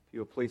If you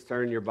will please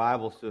turn your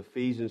Bibles to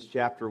Ephesians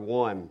chapter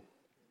 1.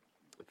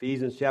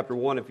 Ephesians chapter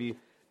 1. If you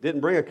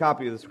didn't bring a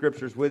copy of the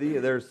Scriptures with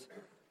you, there's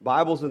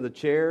Bibles in the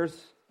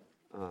chairs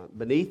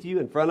beneath you,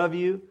 in front of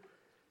you.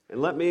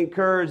 And let me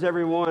encourage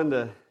everyone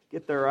to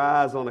get their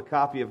eyes on a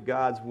copy of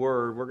God's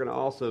Word. We're going to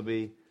also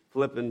be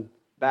flipping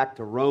back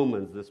to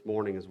Romans this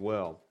morning as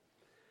well.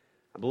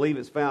 I believe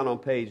it's found on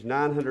page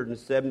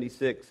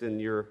 976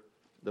 in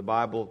the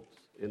Bible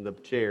in the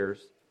chairs.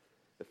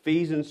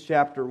 Ephesians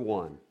chapter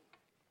 1.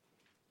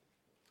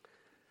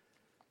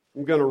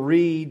 I'm going to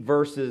read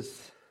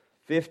verses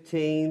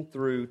 15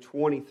 through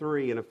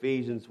 23 in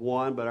Ephesians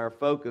 1, but our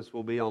focus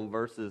will be on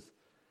verses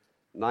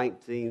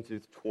 19 to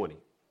 20.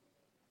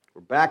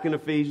 We're back in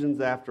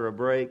Ephesians after a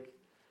break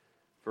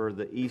for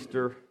the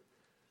Easter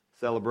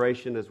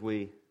celebration as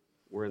we're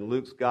in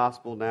Luke's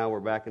Gospel. Now we're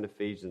back in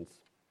Ephesians.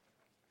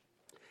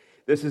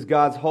 This is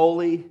God's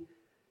holy,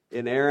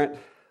 inerrant,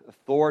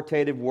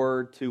 authoritative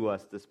word to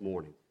us this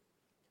morning.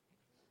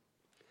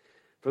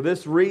 For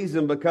this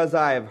reason, because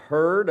I have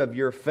heard of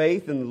your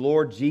faith in the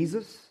Lord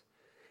Jesus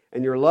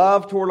and your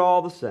love toward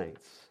all the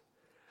saints,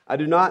 I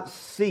do not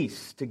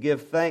cease to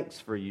give thanks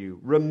for you,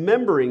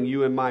 remembering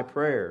you in my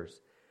prayers,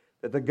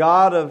 that the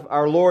God of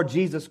our Lord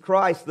Jesus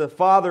Christ, the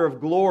Father of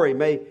glory,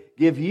 may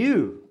give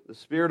you the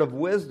spirit of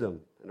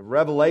wisdom and of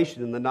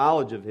revelation in the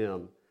knowledge of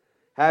Him,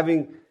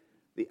 having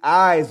the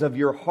eyes of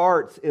your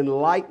hearts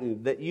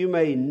enlightened, that you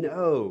may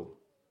know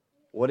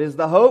what is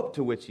the hope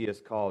to which He has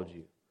called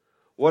you,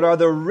 what are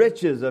the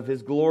riches of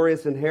His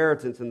glorious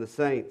inheritance in the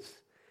saints,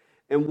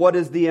 and what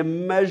is the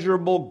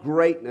immeasurable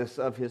greatness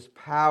of His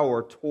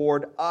power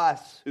toward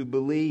us who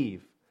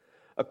believe,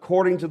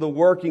 according to the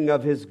working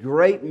of His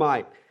great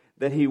might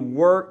that He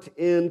worked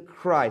in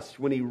Christ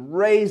when He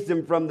raised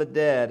Him from the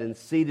dead and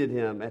seated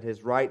Him at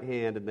His right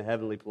hand in the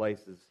heavenly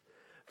places,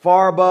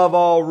 far above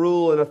all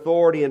rule and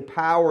authority and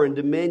power and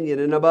dominion,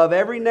 and above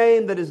every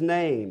name that is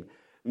named,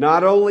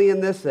 not only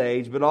in this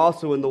age, but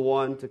also in the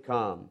one to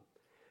come.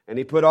 And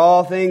He put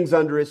all things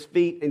under His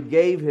feet and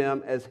gave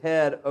Him as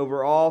head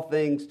over all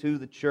things to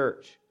the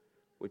church,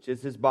 which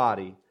is His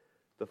body,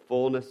 the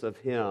fullness of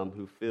Him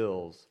who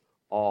fills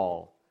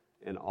all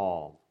in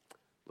all.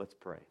 Let's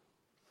pray.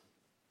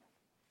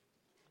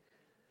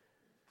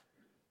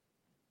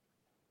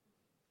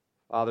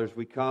 Fathers,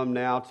 we come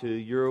now to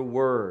your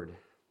word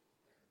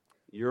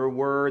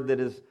that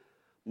is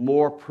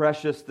more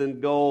precious than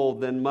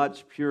gold, than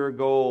much pure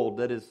gold,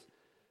 that is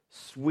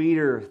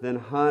sweeter than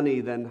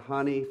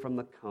honey from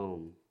the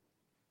comb.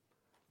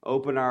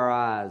 Open our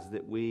eyes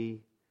that we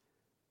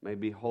may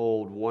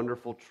behold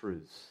wonderful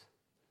truths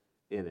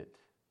in it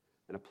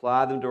and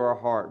apply them to our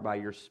heart by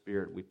your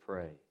Spirit, we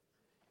pray.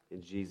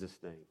 In Jesus'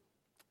 name,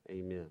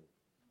 amen.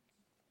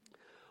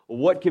 Well,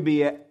 what could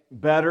be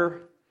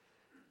better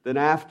than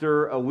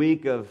after a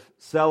week of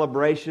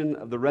celebration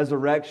of the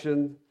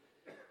resurrection,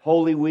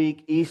 Holy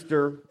Week,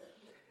 Easter,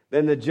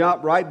 then to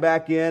jump right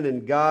back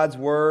in God's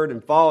Word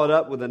and follow it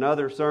up with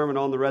another sermon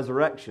on the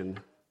resurrection.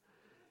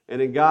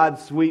 And in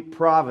God's sweet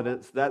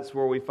providence, that's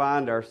where we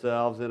find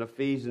ourselves in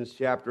Ephesians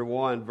chapter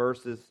 1,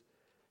 verses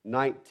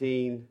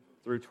 19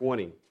 through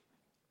 20.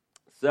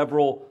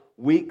 Several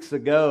weeks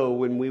ago,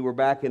 when we were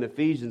back in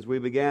Ephesians, we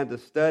began to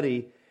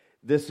study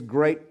this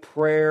great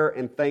prayer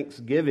and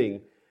thanksgiving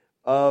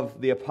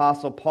of the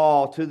Apostle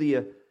Paul to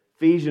the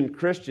Ephesian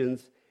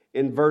Christians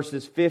in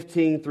verses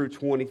 15 through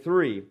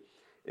 23.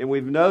 And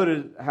we've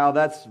noted how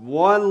that's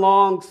one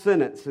long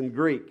sentence in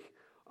Greek,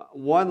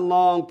 one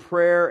long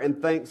prayer and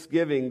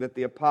thanksgiving that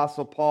the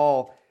Apostle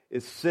Paul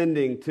is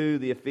sending to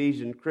the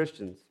Ephesian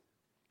Christians.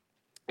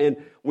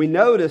 And we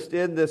noticed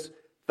in this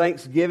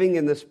thanksgiving,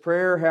 in this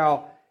prayer,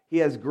 how he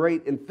has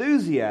great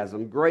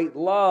enthusiasm, great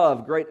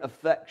love, great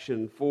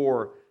affection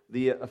for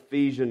the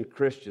Ephesian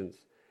Christians.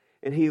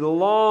 And he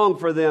longed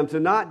for them to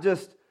not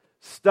just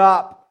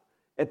stop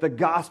at the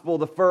gospel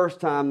the first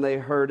time they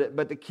heard it,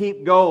 but to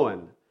keep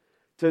going,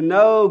 to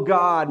know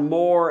God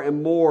more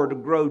and more, to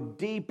grow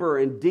deeper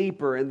and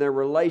deeper in their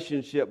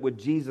relationship with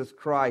Jesus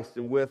Christ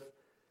and with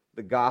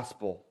the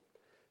gospel.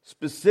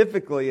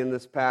 Specifically in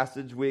this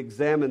passage, we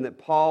examine that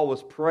Paul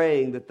was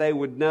praying that they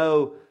would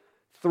know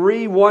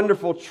three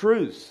wonderful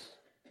truths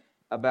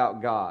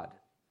about God.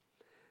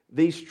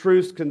 These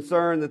truths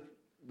concern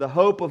the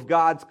hope of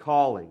God's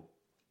calling.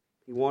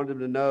 He wanted them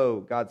to know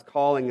God's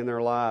calling in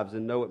their lives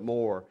and know it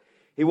more.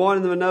 He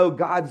wanted them to know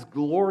God's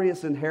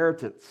glorious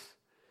inheritance.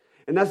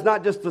 And that's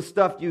not just the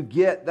stuff you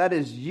get. That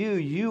is you.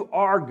 You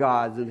are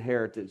God's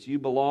inheritance. You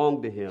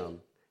belong to Him.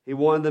 He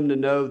wanted them to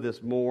know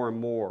this more and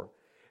more.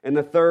 And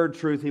the third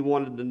truth he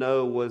wanted to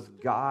know was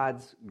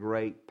God's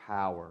great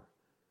power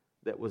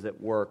that was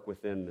at work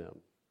within them.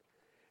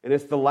 And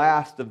it's the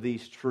last of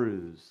these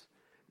truths,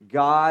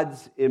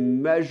 God's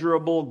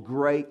immeasurable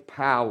great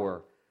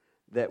power,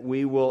 that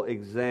we will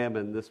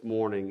examine this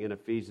morning in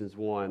Ephesians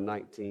 1,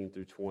 19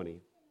 through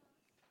 20.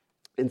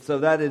 And so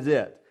that is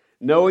it.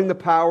 Knowing the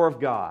power of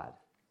God.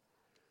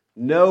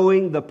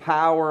 Knowing the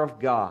power of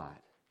God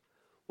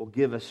will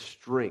give us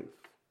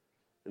strength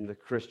in the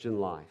Christian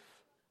life.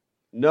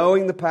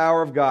 Knowing the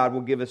power of God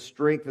will give us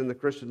strength in the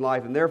Christian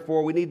life, and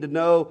therefore we need to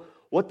know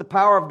what the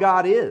power of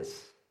God is.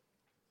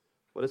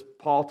 What is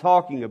Paul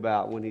talking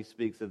about when he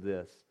speaks of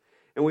this?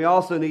 And we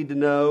also need to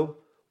know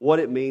what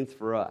it means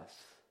for us.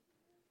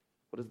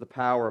 What does the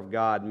power of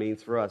God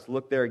means for us?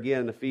 Look there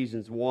again in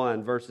Ephesians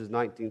 1, verses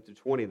 19 through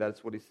 20.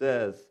 That's what he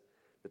says.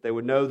 That they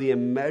would know the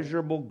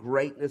immeasurable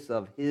greatness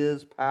of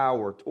His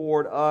power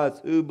toward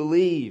us who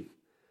believe,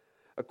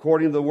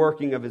 according to the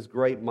working of His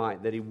great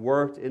might, that He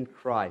worked in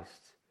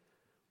Christ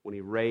when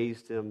He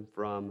raised Him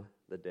from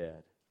the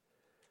dead.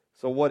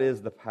 So what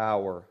is the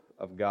power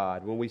of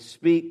God? When we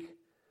speak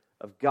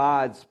of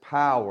God's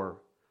power,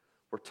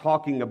 we're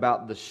talking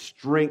about the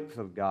strength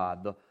of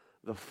God,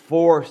 the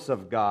force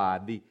of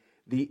God,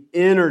 the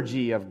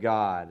energy of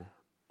God.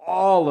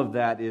 All of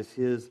that is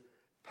His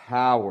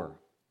power.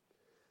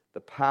 The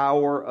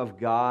power of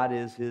God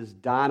is His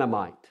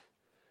dynamite.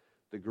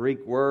 The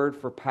Greek word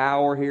for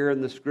power here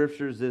in the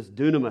Scriptures is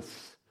dunamis.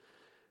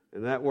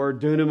 And that word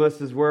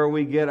dunamis is where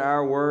we get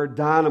our word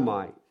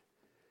dynamite.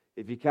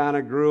 If you kind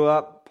of grew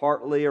up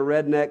partly a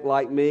redneck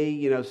like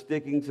me,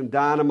 sticking some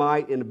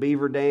dynamite in a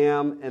beaver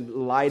dam and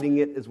lighting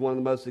it is one of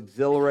the most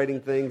exhilarating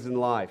things in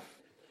life.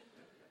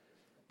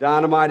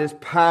 Dynamite is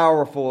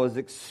powerful, is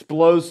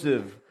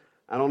explosive.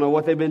 I don't know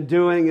what they've been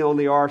doing on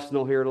the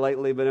arsenal here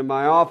lately, but in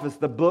my office,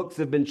 the books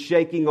have been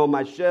shaking on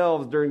my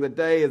shelves during the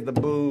day as the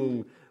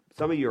boom.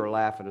 Some of you are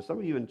laughing. Are some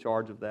of you in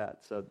charge of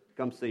that? So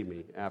come see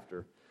me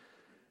after.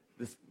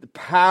 The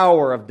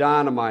power of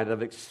dynamite,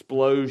 of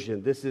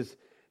explosion. This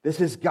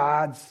is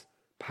God's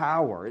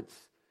power.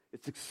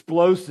 It's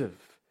explosive.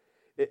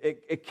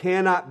 It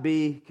cannot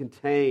be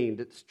contained.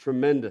 It's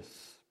tremendous.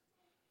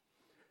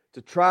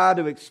 To try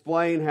to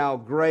explain how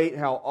great,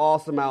 how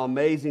awesome, how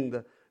amazing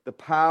the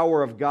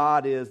power of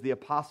God is, the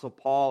Apostle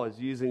Paul is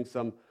using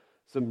some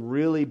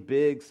really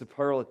big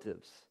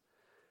superlatives.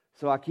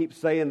 So I keep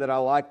saying that I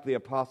like the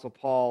Apostle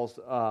Paul's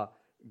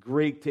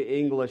Greek to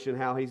English and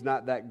how he's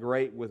not that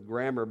great with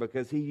grammar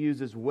because he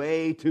uses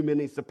way too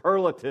many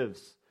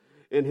superlatives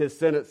in his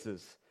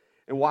sentences.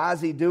 And why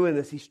is he doing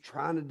this? He's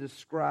trying to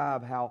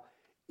describe how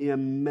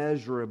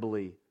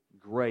immeasurably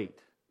great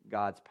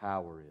God's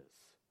power is.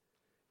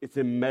 It's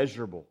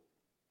immeasurable.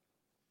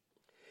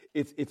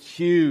 It's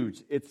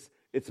huge.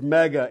 It's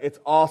mega. It's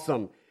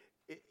awesome.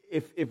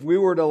 If we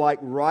were to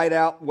write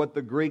out what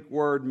the Greek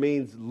word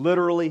means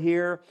literally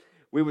here,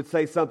 we would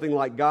say something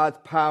like God's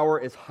power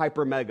is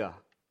hyper mega.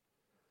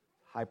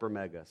 Hyper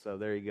mega. So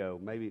there you go.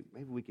 Maybe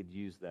we could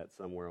use that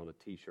somewhere on a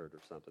t-shirt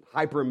or something.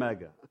 Hyper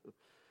mega.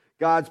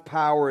 God's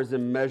power is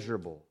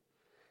immeasurable.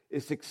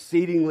 It's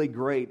exceedingly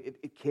great.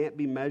 It can't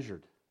be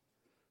measured.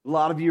 A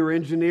lot of you are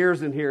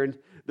engineers in here, and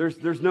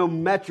there's no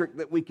metric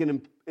that we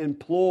can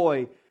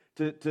employ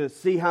to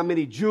see how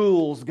many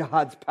joules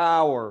God's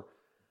power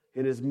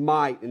and His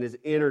might and His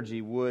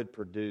energy would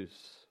produce.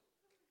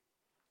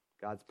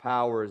 God's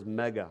power is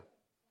mega.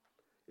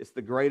 It's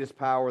the greatest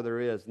power there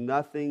is.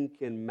 Nothing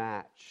can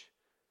match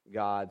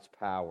God's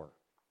power.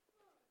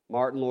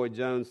 Martin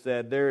Lloyd-Jones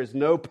said, "There is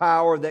no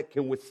power that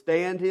can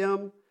withstand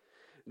Him.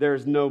 There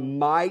is no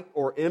might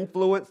or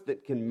influence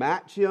that can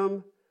match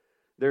Him.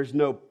 There's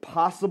no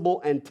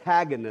possible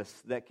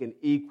antagonist that can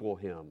equal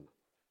Him."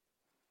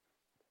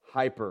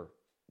 Hyper,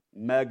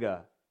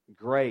 mega,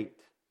 great,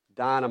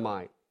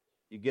 dynamite.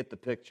 You get the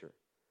picture.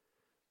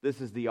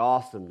 This is the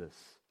awesomeness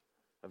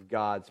of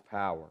God's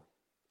power.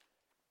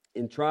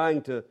 In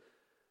trying to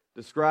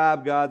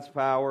describe God's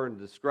power and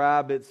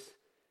describe its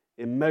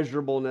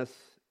immeasurableness,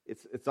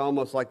 it's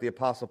almost like the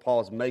Apostle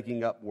Paul is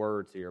making up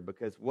words here,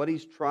 because what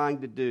he's trying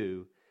to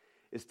do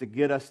is to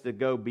get us to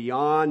go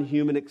beyond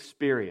human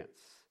experience,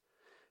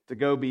 to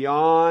go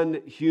beyond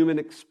human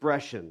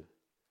expression,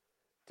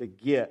 to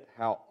get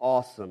how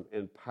awesome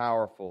and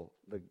powerful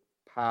the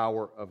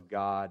power of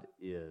God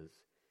is.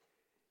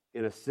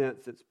 In a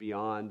sense, it's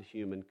beyond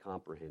human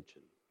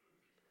comprehension.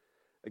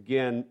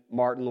 Again,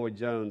 Martin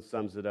Lloyd-Jones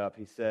sums it up.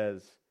 He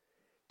says,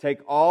 "Take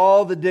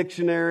all the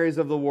dictionaries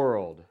of the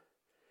world,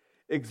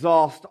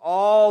 exhaust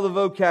all the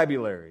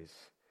vocabularies,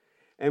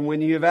 and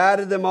when you have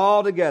added them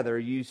all together,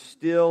 you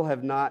still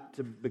have not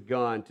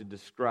begun to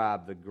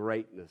describe the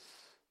greatness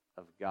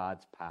of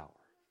God's power."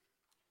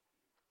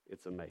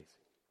 It's amazing.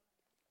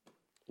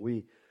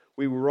 We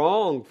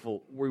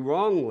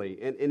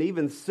wrongly and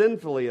even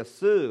sinfully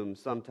assume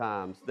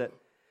sometimes that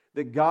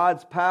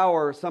God's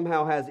power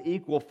somehow has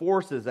equal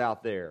forces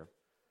out there.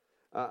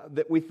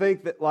 That we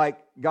think that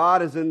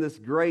God is in this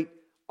great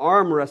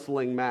arm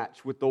wrestling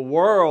match with the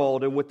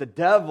world and with the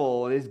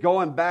devil, and He's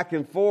going back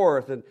and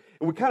forth, and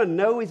we kind of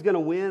know He's going to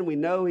win. We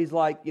know He's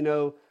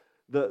the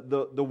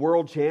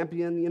world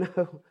champion,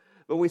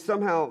 but we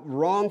somehow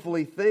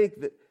wrongfully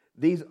think that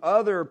these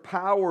other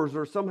powers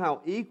are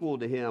somehow equal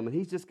to Him, and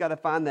He's just got to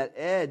find that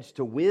edge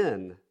to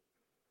win.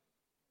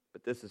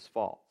 But this is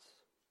false.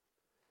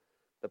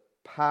 The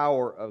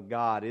power of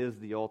God is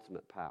the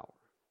ultimate power.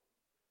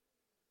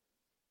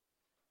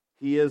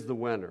 He is the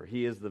winner.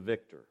 He is the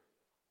victor.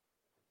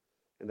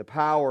 And the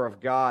power of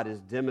God is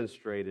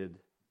demonstrated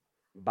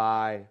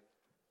by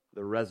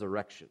the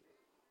resurrection.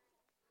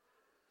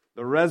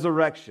 the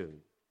resurrection,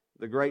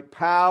 the great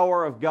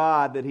power of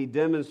God that He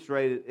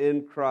demonstrated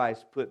in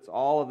Christ puts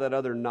all of that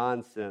other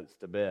nonsense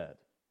to bed.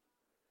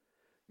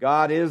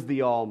 God is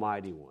the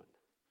Almighty One.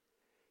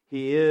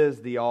 He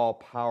is the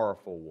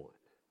all-powerful one.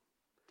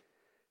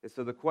 And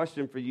so the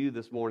question for you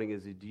this morning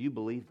is, do you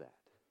believe that?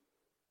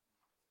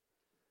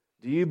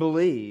 Do you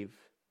believe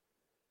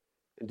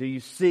and do you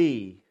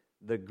see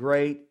the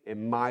great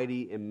and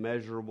mighty,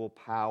 immeasurable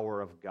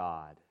power of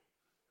God,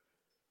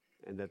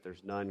 and that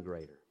there's none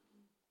greater?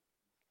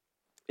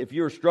 If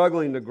you're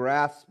struggling to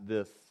grasp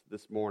this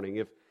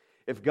morning,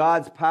 if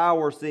God's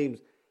power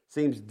seems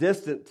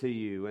distant to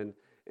you and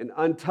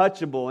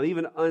untouchable and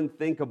even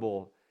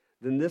unthinkable,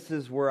 then this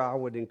is where I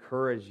would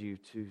encourage you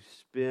to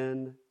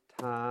spend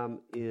time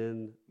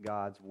in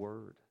God's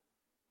Word.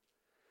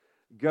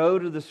 Go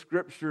to the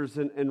Scriptures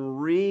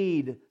and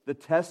read the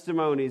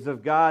testimonies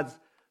of God's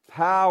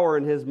power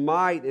and His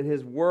might and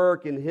His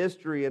work in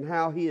history and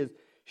how He has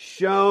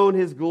shown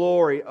His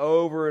glory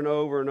over and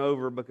over and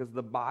over, because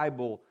the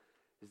Bible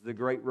is the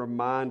great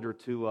reminder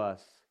to us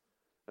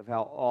of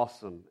how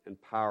awesome and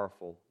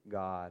powerful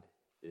God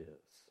is.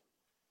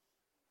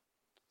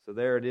 So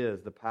there it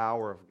is, the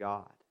power of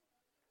God.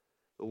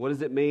 But what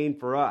does it mean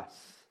for us?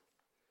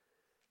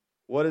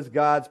 What does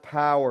God's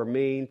power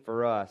mean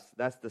for us?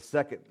 That's the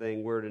second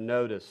thing we're to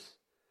notice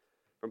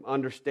from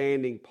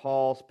understanding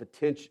Paul's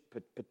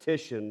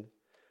petition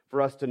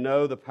for us to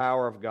know the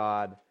power of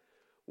God.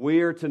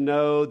 We are to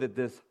know that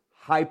this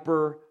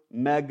hyper,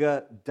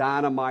 mega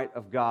dynamite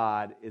of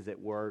God is at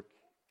work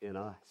in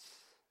us.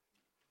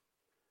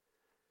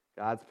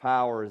 God's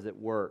power is at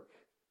work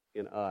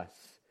in us.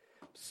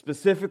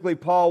 Specifically,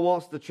 Paul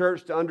wants the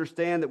church to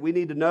understand that we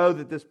need to know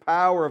that this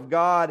power of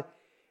God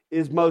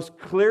is most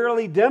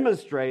clearly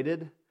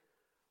demonstrated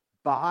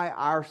by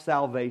our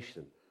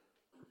salvation.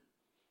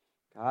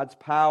 God's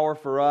power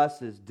for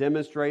us is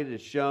demonstrated,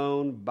 is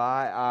shown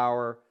by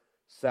our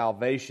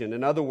salvation.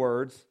 In other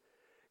words,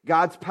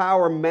 God's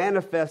power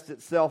manifests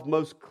itself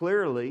most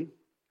clearly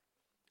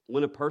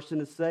when a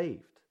person is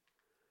saved,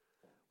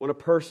 when a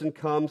person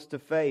comes to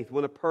faith,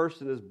 when a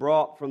person is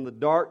brought from the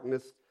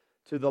darkness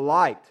to the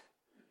light,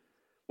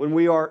 when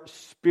we are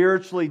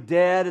spiritually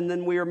dead and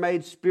then we are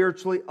made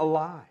spiritually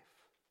alive.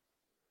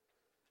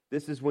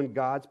 This is when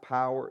God's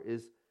power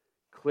is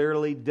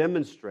clearly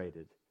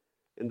demonstrated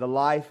in the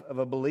life of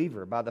a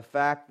believer by the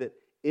fact that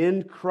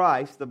in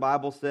Christ, the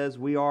Bible says,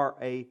 we are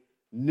a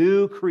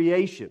new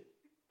creation.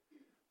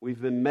 We've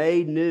been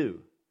made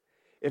new.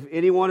 If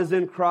anyone is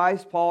in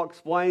Christ, Paul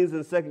explains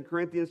in 2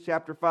 Corinthians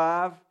chapter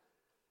 5,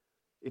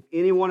 if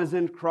anyone is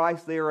in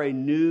Christ, they are a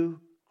new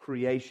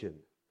creation.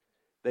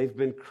 They've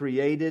been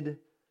created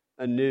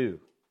anew.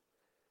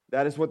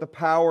 That is what the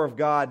power of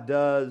God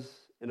does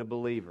in a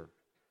believer.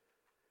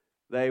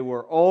 They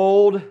were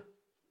old,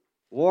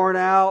 worn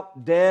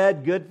out,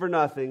 dead, good for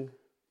nothing,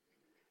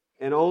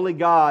 and only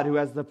God, who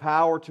has the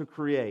power to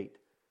create,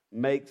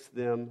 makes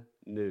them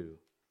new.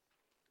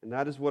 And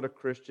that is what a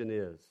Christian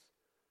is,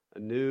 a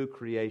new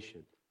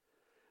creation.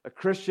 A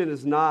Christian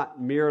is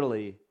not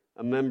merely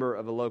a member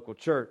of a local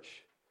church.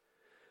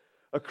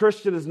 A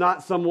Christian is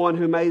not someone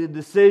who made a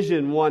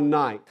decision one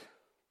night.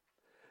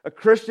 A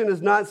Christian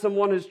is not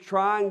someone who's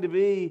trying to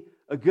be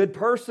a good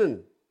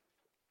person.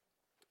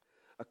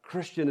 A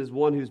Christian is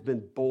one who's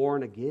been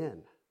born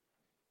again.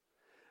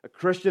 A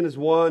Christian is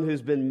one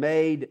who's been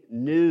made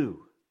new.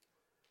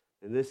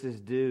 And this is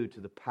due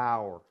to the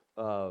power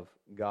of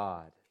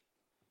God.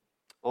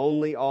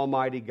 Only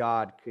Almighty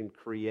God can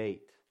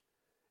create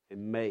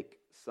and make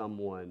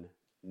someone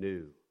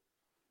new.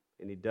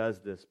 And He does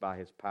this by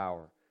His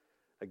power.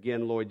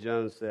 Again, Lloyd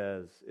Jones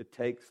says, it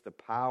takes the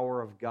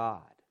power of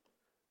God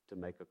to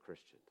make a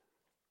Christian.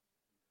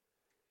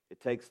 It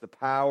takes the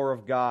power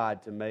of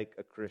God to make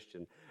a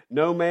Christian.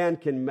 No man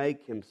can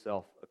make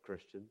himself a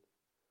Christian.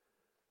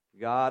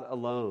 God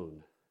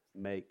alone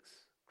makes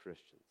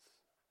Christians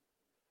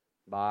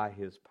by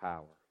His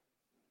power.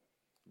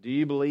 Do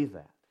you believe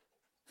that?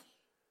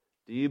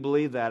 Do you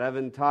believe that? I've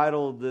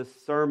entitled this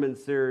sermon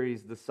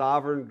series, The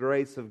Sovereign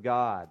Grace of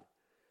God.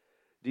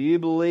 Do you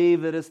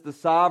believe that it's the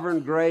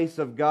sovereign grace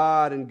of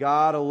God and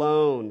God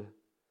alone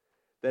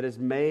that has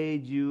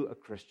made you a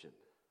Christian,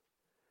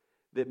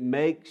 that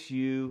makes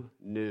you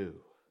new?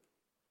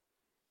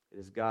 It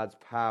is God's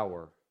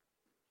power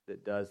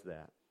that does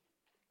that.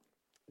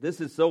 This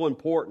is so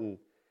important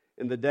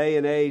in the day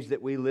and age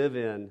that we live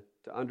in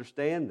to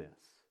understand this,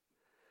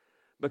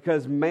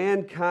 because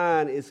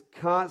mankind is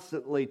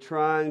constantly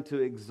trying to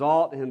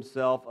exalt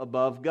himself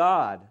above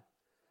God.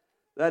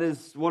 That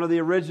is one of the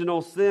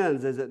original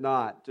sins, is it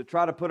not? To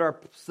try to put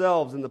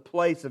ourselves in the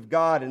place of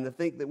God and to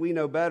think that we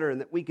know better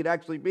and that we could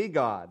actually be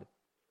God.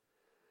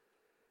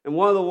 And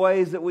one of the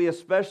ways that we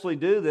especially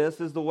do this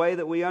is the way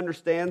that we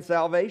understand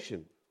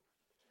salvation.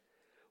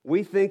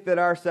 We think that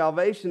our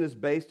salvation is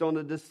based on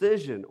a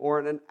decision or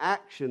an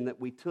action that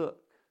we took.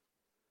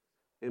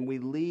 And we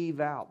leave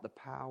out the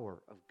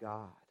power of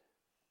God.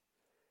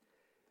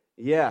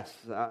 Yes,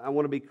 I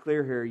want to be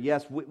clear here.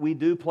 Yes, we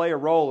do play a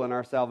role in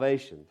our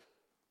salvation.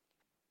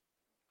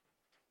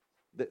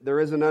 there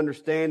is an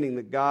understanding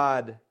that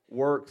God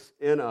works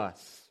in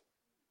us.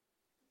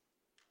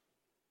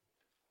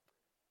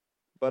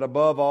 But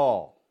above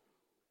all,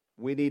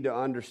 we need to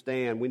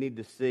understand, we need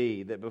to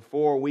see that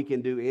before we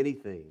can do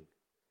anything,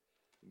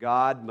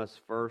 God must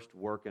first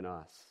work in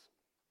us.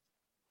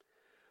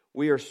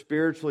 We are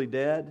spiritually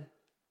dead.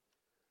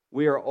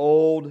 We are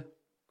old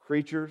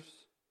creatures.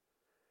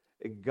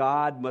 And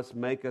God must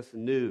make us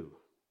new.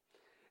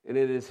 And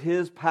it is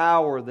His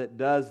power that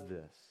does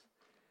this.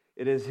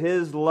 It is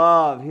His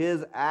love,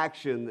 His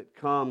action that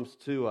comes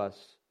to us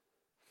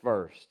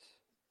first.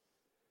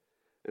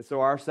 And so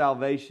our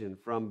salvation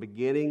from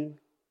beginning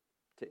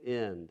to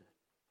end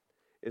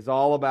is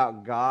all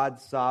about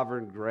God's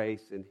sovereign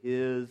grace and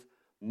His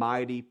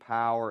mighty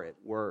power at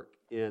work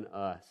in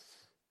us.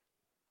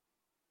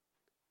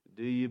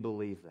 Do you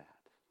believe that?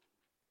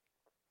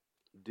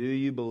 Do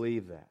you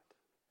believe that?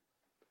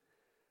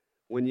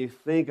 When you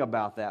think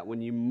about that,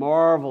 when you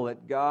marvel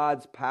at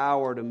God's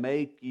power to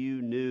make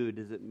you new,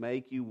 does it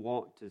make you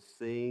want to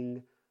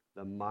sing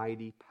the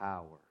mighty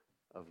power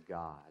of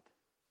God?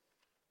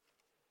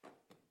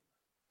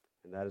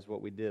 And that is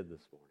what we did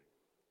this morning.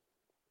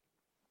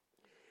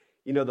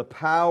 You know, the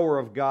power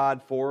of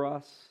God for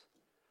us,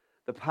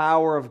 the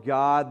power of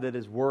God that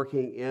is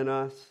working in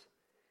us,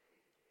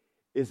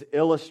 is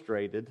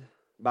illustrated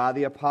by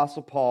the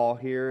Apostle Paul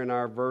here in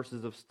our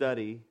verses of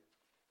study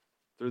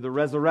through the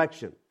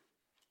resurrection.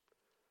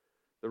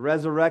 The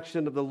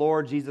resurrection of the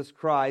Lord Jesus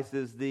Christ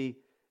is the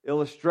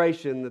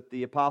illustration that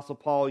the Apostle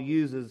Paul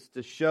uses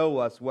to show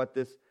us what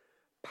this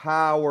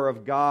power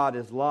of God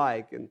is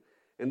like.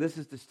 And this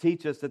is to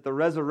teach us that the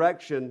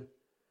resurrection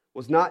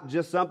was not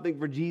just something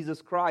for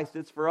Jesus Christ,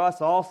 it's for us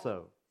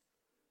also.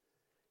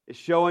 It's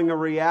showing a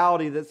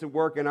reality that's at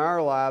work in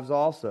our lives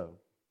also.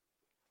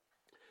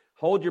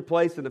 Hold your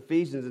place in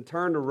Ephesians and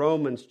turn to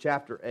Romans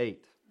chapter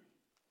 8.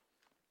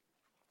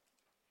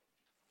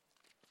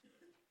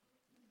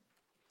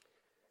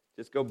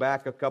 Just go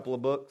back a couple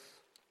of books.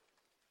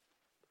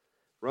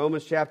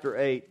 Romans chapter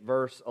 8,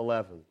 verse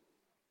 11.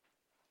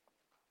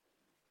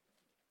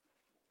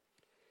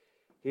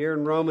 Here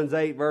in Romans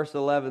 8, verse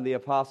 11, the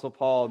Apostle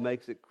Paul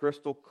makes it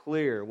crystal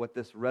clear what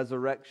this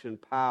resurrection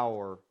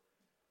power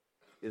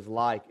is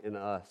like in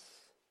us.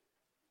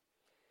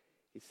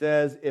 He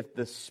says, if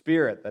the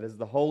Spirit, that is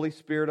the Holy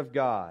Spirit of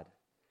God,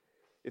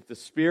 if the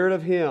Spirit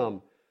of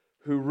Him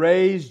who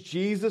raised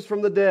Jesus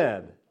from the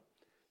dead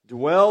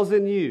dwells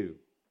in you,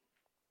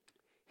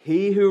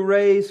 He who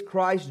raised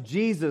Christ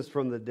Jesus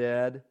from the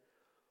dead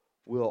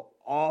will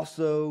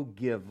also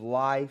give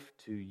life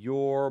to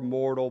your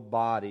mortal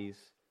bodies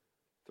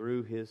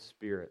through His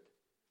Spirit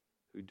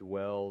who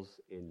dwells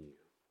in you.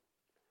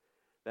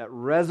 That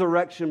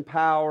resurrection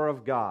power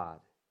of God,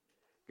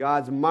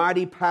 God's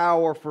mighty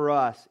power for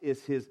us,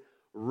 is His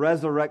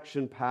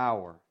resurrection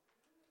power.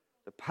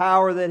 The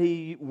power that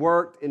He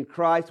worked in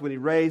Christ when He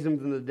raised Him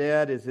from the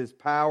dead is His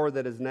power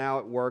that is now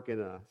at work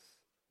in us.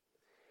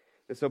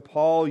 And so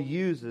Paul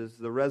uses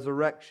the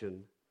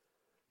resurrection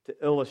to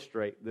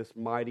illustrate this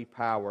mighty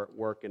power at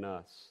work in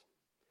us.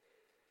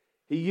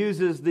 He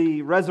uses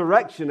the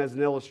resurrection as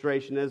an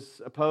illustration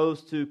as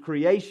opposed to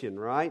creation,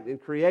 right? In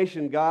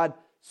creation, God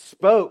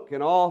spoke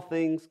and all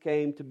things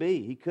came to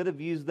be. He could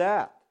have used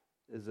that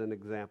as an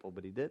example,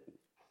 but He didn't.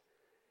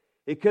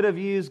 He could have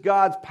used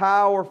God's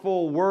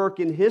powerful work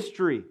in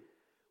history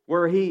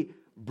where He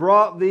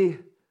brought the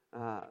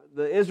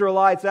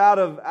Israelites out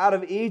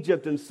of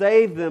Egypt and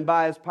saved them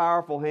by His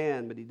powerful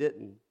hand, but He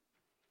didn't.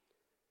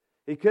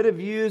 He could have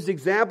used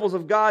examples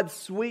of God's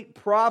sweet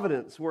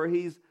providence where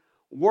He's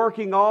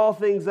working all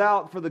things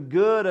out for the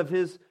good of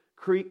His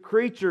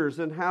creatures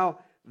and how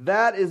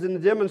that is a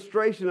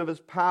demonstration of His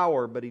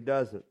power, but He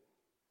doesn't.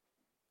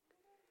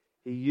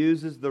 He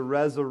uses the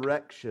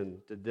resurrection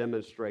to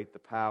demonstrate the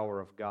power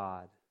of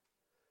God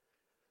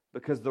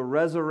because the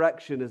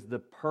resurrection is the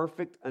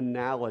perfect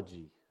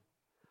analogy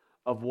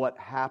of what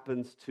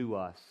happens to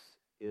us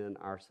in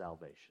our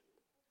salvation.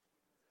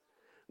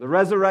 The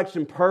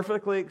resurrection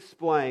perfectly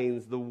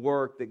explains the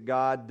work that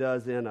God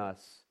does in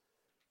us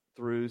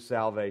through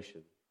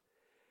salvation.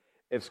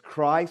 If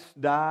Christ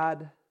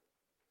died,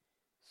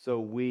 so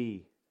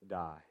we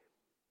die.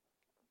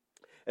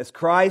 As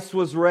Christ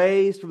was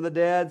raised from the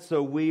dead,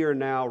 so we are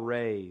now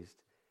raised.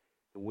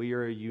 And we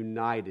are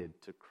united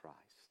to Christ.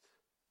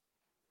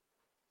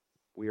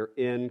 We are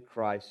in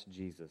Christ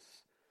Jesus.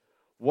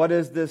 What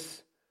is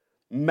this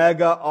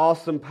mega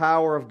awesome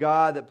power of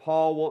God that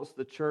Paul wants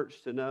the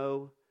church to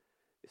know?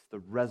 It's the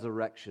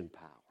resurrection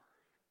power.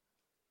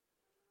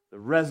 The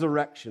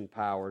resurrection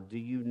power. Do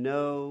you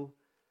know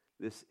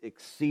this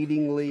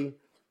exceedingly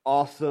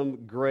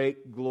awesome,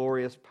 great,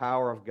 glorious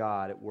power of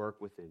God at work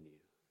within you?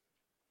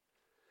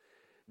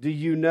 Do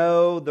you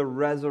know the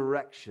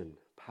resurrection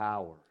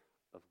power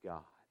of God?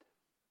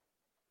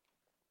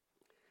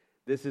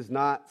 This is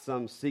not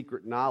some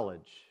secret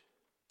knowledge.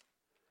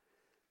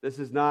 This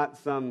is not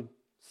some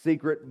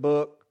secret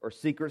book or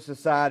secret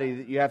society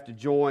that you have to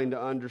join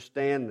to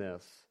understand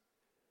this.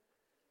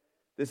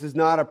 This is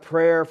not a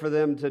prayer for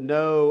them to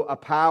know a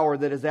power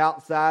that is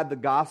outside the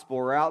gospel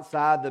or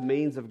outside the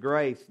means of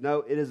grace. No,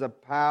 it is a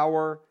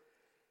power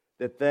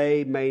that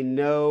they may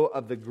know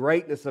of the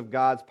greatness of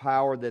God's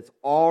power that's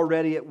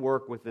already at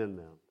work within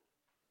them.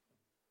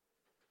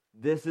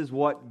 This is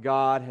what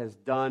God has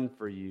done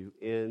for you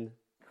in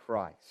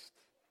Christ.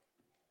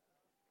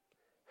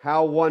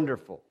 How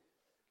wonderful,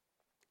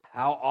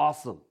 how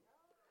awesome,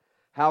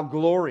 how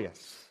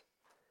glorious,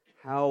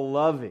 how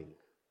loving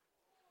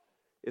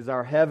is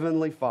our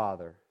Heavenly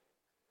Father,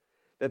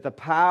 that the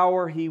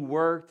power He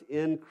worked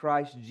in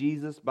Christ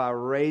Jesus by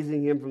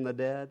raising Him from the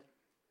dead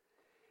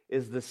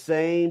is the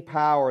same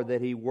power that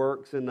He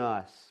works in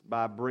us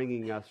by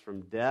bringing us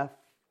from death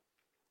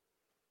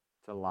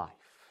to life.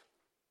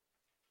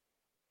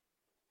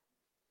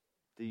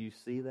 Do you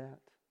see that?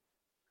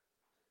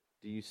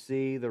 Do you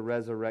see the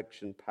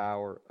resurrection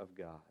power of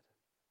God?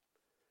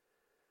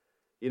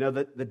 You know,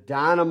 the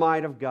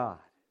dynamite of God,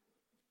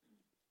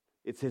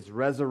 it's His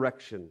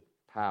resurrection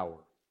power.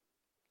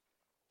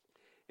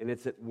 And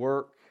it's at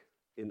work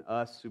in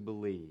us who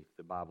believe,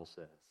 the Bible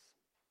says.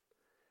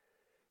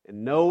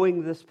 And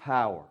knowing this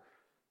power,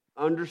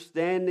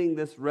 understanding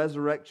this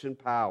resurrection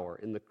power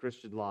in the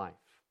Christian life,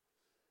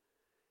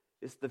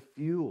 it's the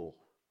fuel,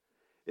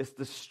 it's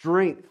the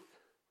strength,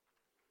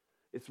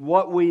 it's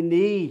what we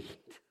need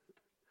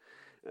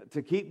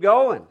to keep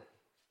going,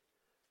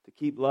 to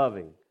keep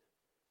loving,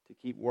 to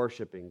keep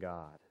worshiping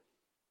God.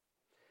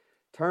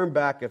 Turn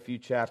back a few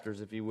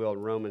chapters, if you will, in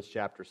Romans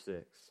chapter 6.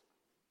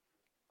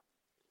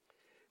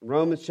 In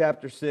Romans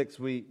chapter 6,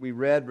 we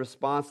read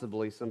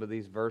responsibly some of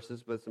these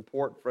verses, but it's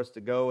important for us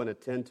to go and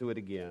attend to it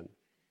again.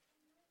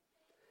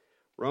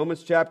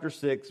 Romans chapter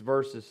 6,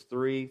 verses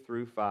 3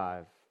 through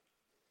 5.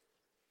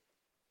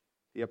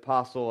 The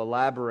apostle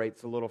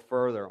elaborates a little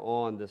further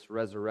on this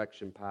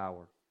resurrection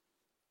power.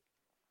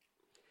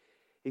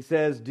 He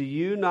says, "Do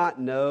you not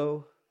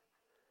know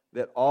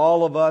that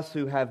all of us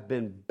who have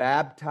been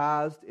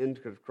baptized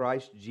into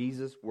Christ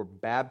Jesus were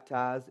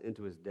baptized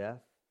into His death?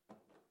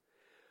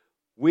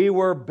 We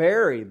were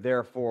buried,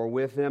 therefore,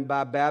 with Him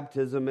by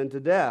baptism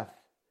into death,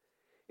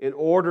 in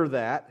order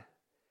that,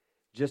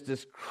 just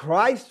as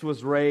Christ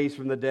was raised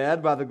from the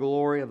dead by the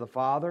glory of the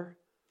Father,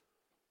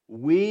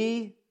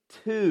 we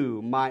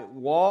too might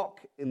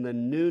walk in the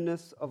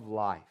newness of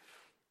life."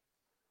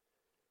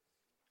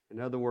 In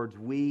other words,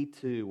 we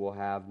too will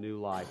have new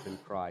life in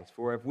Christ.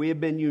 For if we have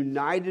been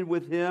united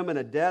with Him in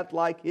a death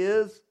like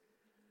His,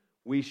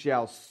 we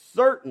shall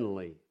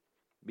certainly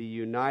be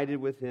united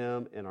with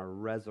Him in a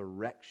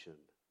resurrection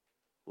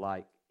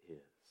like His.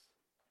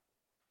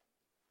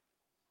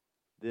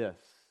 This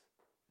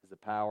is the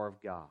power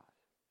of God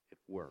at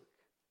work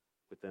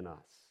within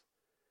us.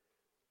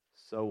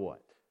 So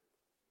what?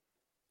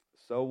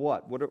 So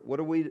what? What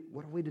are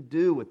we to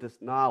do with this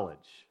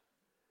knowledge?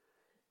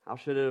 How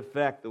should it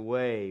affect the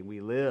way we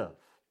live?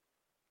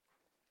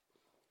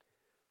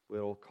 It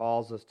will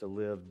cause us to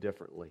live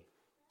differently.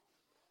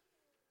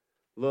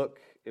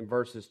 Look in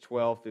verses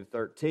 12 through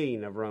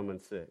 13 of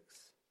Romans 6.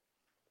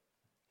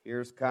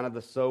 Here's kind of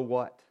the so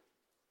what.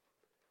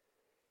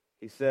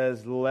 He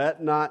says,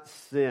 "Let not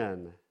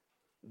sin,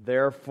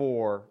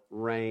 therefore,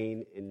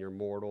 reign in your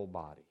mortal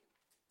body,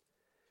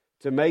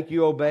 to make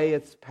you obey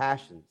its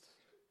passions.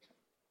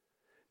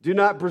 Do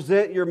not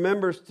present your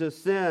members to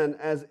sin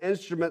as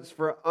instruments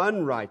for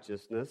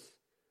unrighteousness,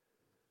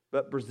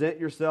 but present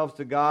yourselves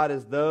to God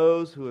as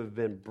those who have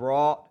been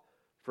brought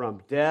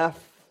from death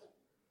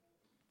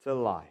to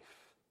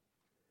life,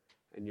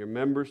 and your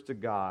members to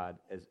God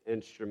as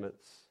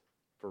instruments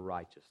for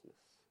righteousness."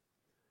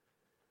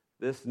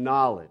 This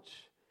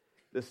knowledge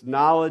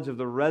of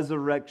the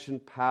resurrection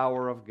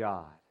power of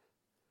God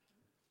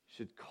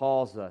should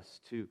cause us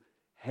to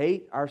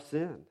hate our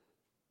sin,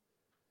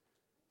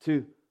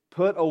 to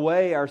put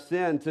away our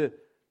sin, to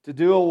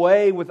do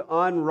away with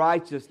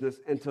unrighteousness,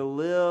 and to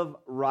live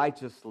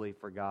righteously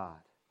for God,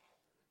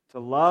 to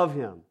love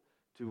Him,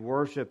 to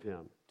worship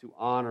Him, to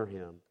honor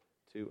Him,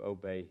 to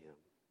obey Him.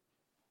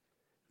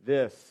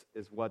 This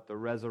is what the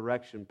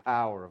resurrection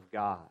power of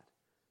God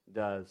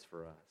does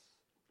for us.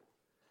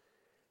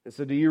 And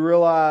so do you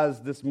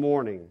realize this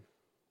morning,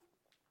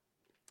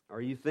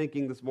 are you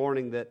thinking this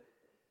morning that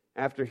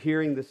after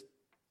hearing this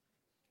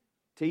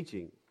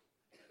teaching,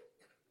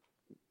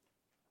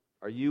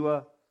 are you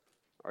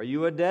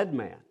a dead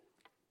man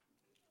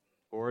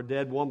or a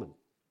dead woman?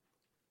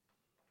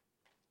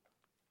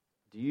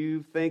 Do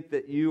you think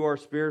that you are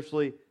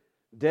spiritually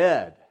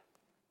dead?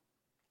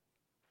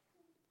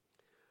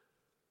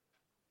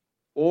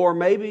 Or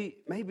maybe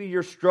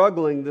you're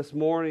struggling this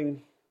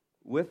morning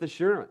with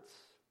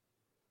assurance.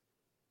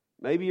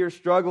 Maybe you're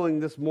struggling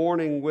this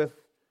morning with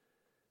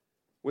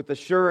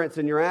assurance,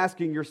 and you're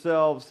asking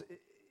yourselves,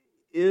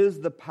 is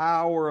the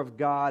power of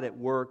God at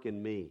work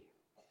in me?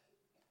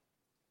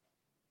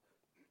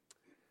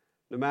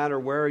 No matter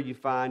where you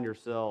find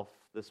yourself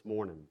this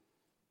morning,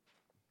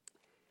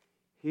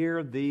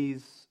 hear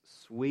these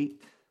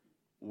sweet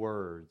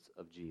words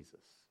of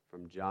Jesus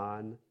from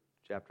John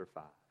chapter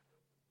 5.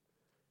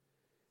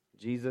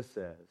 Jesus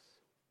says,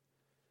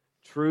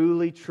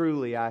 Truly,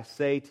 truly, I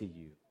say to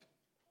you,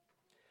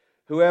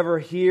 whoever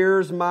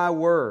hears my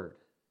word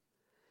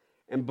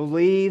and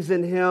believes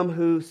in him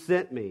who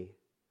sent me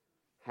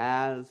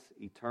has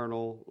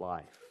eternal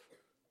life.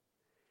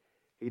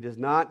 He does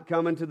not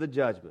come into the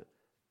judgment,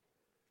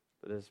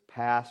 but has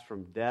passed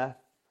from death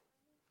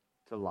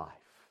to life.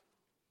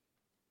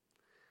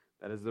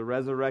 That is the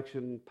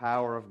resurrection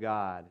power of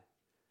God.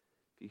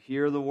 If you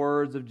hear the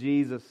words of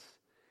Jesus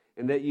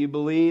and that you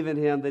believe in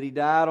him, that he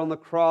died on the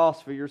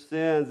cross for your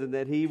sins and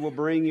that he will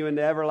bring you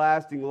into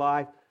everlasting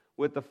life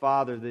with the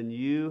Father, then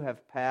you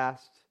have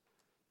passed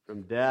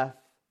from death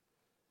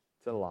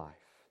to life.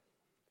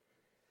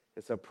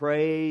 And so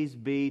praise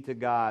be to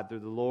God through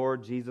the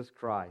Lord Jesus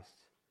Christ,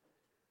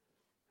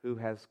 who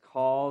has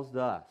caused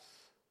us,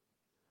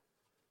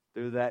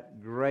 through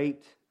that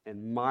great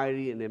and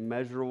mighty and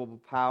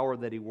immeasurable power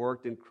that he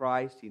worked in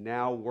Christ, he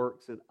now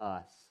works in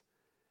us.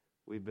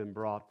 We've been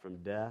brought from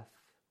death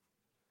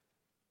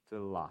to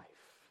life.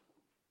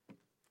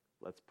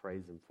 Let's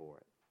praise him for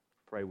it.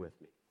 Pray with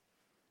me.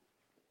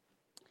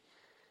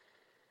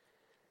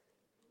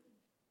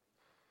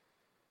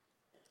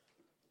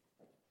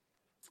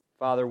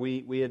 Father,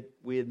 we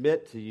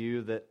admit to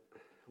you that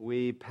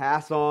we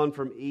pass on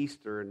from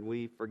Easter and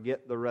we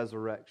forget the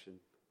resurrection.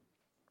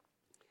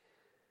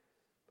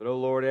 But, oh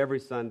Lord,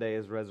 every Sunday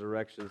is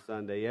Resurrection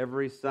Sunday.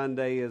 Every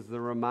Sunday is the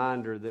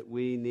reminder that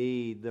we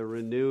need the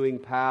renewing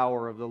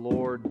power of the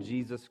Lord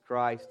Jesus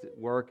Christ at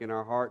work in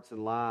our hearts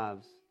and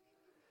lives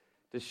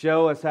to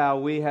show us how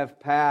we have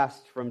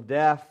passed from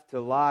death to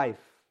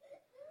life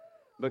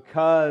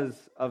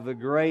because of the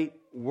great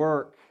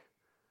work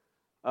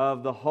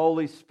of the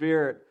Holy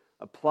Spirit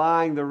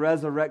applying the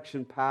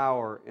resurrection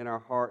power in our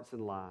hearts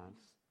and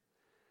lives.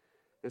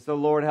 And so,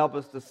 Lord, help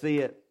us to see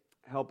it.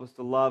 Help us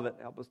to love it.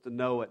 Help us to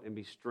know it and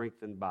be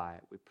strengthened by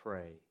it. We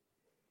pray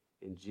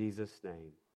in Jesus' name.